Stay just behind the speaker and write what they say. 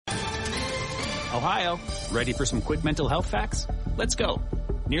Ohio, ready for some quick mental health facts? Let's go.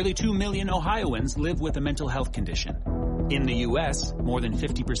 Nearly 2 million Ohioans live with a mental health condition. In the U.S., more than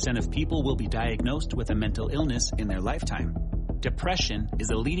 50% of people will be diagnosed with a mental illness in their lifetime. Depression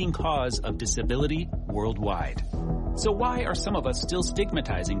is a leading cause of disability worldwide. So why are some of us still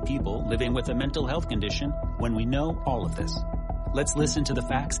stigmatizing people living with a mental health condition when we know all of this? Let's listen to the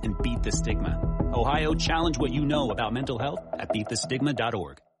facts and beat the stigma. Ohio, challenge what you know about mental health at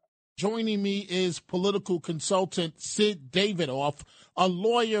beatthestigma.org. Joining me is political consultant Sid Davidoff, a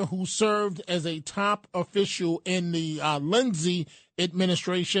lawyer who served as a top official in the Lindsay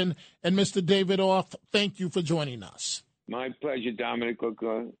administration. And Mr. Davidoff, thank you for joining us. My pleasure, Dominic.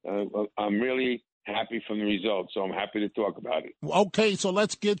 I'm really happy from the results, so I'm happy to talk about it. Okay, so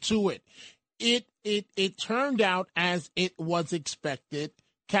let's get to it. It turned out as it was expected.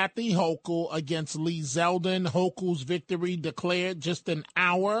 Kathy Hochul against Lee Zeldin. Hochul's victory declared just a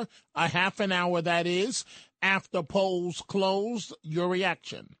half an hour, that is, after polls closed. Your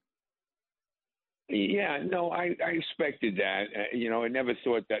reaction? Yeah, no, I expected that. I never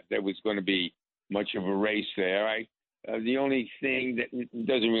thought that there was going to be much of a race there. The only thing that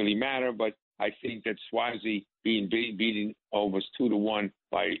doesn't really matter, but I think that Suozzi being beaten almost 2-1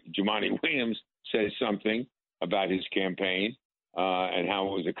 by Jumaane Williams says something about his campaign. And how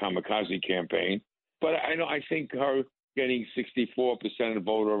it was a kamikaze campaign. But I think her getting 64% of the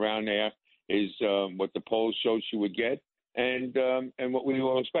vote around there is what the polls showed she would get and what we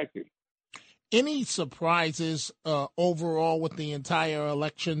all expected. Any surprises overall with the entire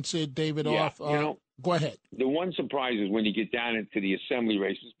election, Sid Davidoff? Yeah, go ahead. The one surprise is when you get down into the assembly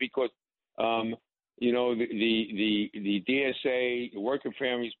races because, the DSA, the Working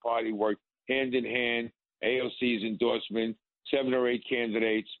Families Party worked hand in hand, AOC's endorsement, 7 or 8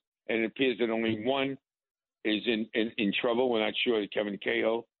 candidates, and it appears that only one is in trouble. We're not sure, Kevin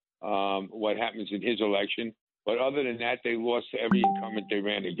Cahill, what happens in his election. But other than that, they lost to every incumbent they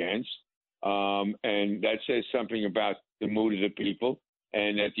ran against. And that says something about the mood of the people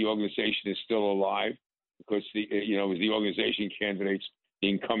and that the organization is still alive because, it was the organization candidates,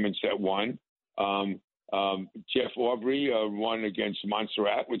 the incumbents that won. Jeff Aubrey won against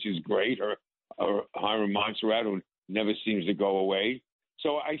Montserrat, which is great, or Hiram Montserrat, who never seems to go away.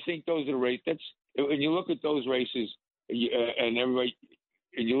 So I think those are the races. When you look at those races, and everybody,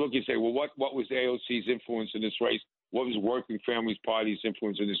 and you look and say, well, what was AOC's influence in this race? What was Working Families Party's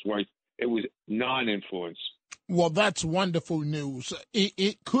influence in this race? It was non-influence. Well, that's wonderful news.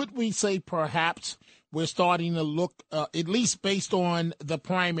 Could we say perhaps we're starting to look, at least based on the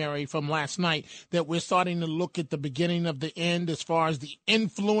primary from last night, that we're starting to look at the beginning of the end as far as the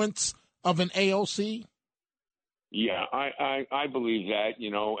influence of an AOC? Yeah, I believe that,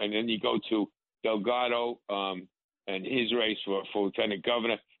 and then you go to Delgado and his race for lieutenant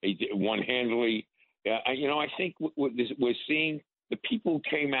governor. He won handily. I think we're seeing the people who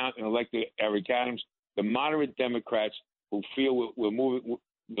came out and elected Eric Adams, the moderate Democrats who feel we're moving,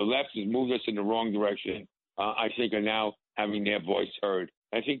 the left has moved us in the wrong direction, I think are now having their voice heard.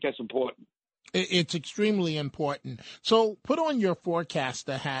 I think that's important. It's extremely important. So put on your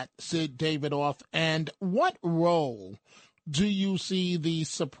forecaster hat, Sid Davidoff, and what role do you see the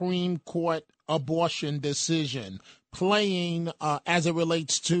Supreme Court abortion decision playing as it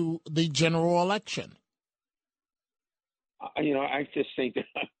relates to the general election? I just think that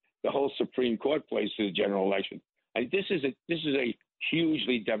the whole Supreme Court plays to the general election. This is a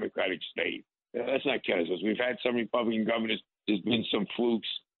hugely Democratic state. Let's not kid ourselves. We've had some Republican governors. There's been some flukes.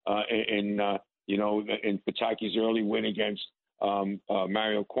 In Pataki's early win against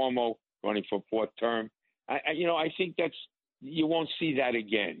Mario Cuomo running for 4th term. I think you won't see that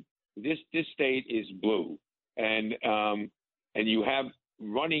again. This state is blue, and you have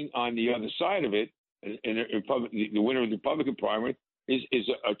running on the other side of it, and the winner of the Republican primary is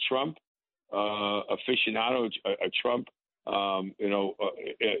a Trump aficionado, a Trump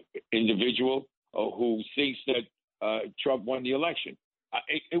individual who thinks that Trump won the election.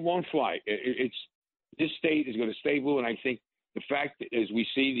 It won't fly. This state is going to stay blue, and I think the fact that as we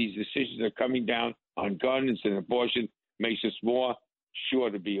see these decisions that are coming down on guns and abortion makes us more sure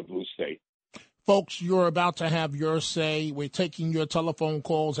to be a blue state. Folks, you're about to have your say. We're taking your telephone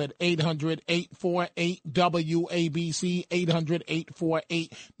calls at 800-848-WABC,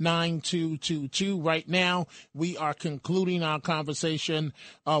 800-848-9222. Right now, we are concluding our conversation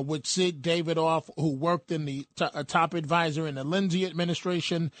with Sid Davidoff, who worked in the top advisor in the Lindsay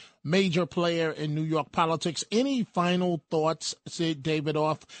administration, major player in New York politics. Any final thoughts, Sid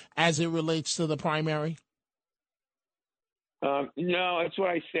Davidoff, as it relates to the primary? No, that's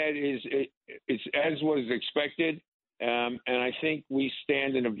what I said. It's as was expected, and I think we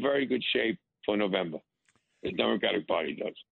stand in a very good shape for November. The Democratic Party does.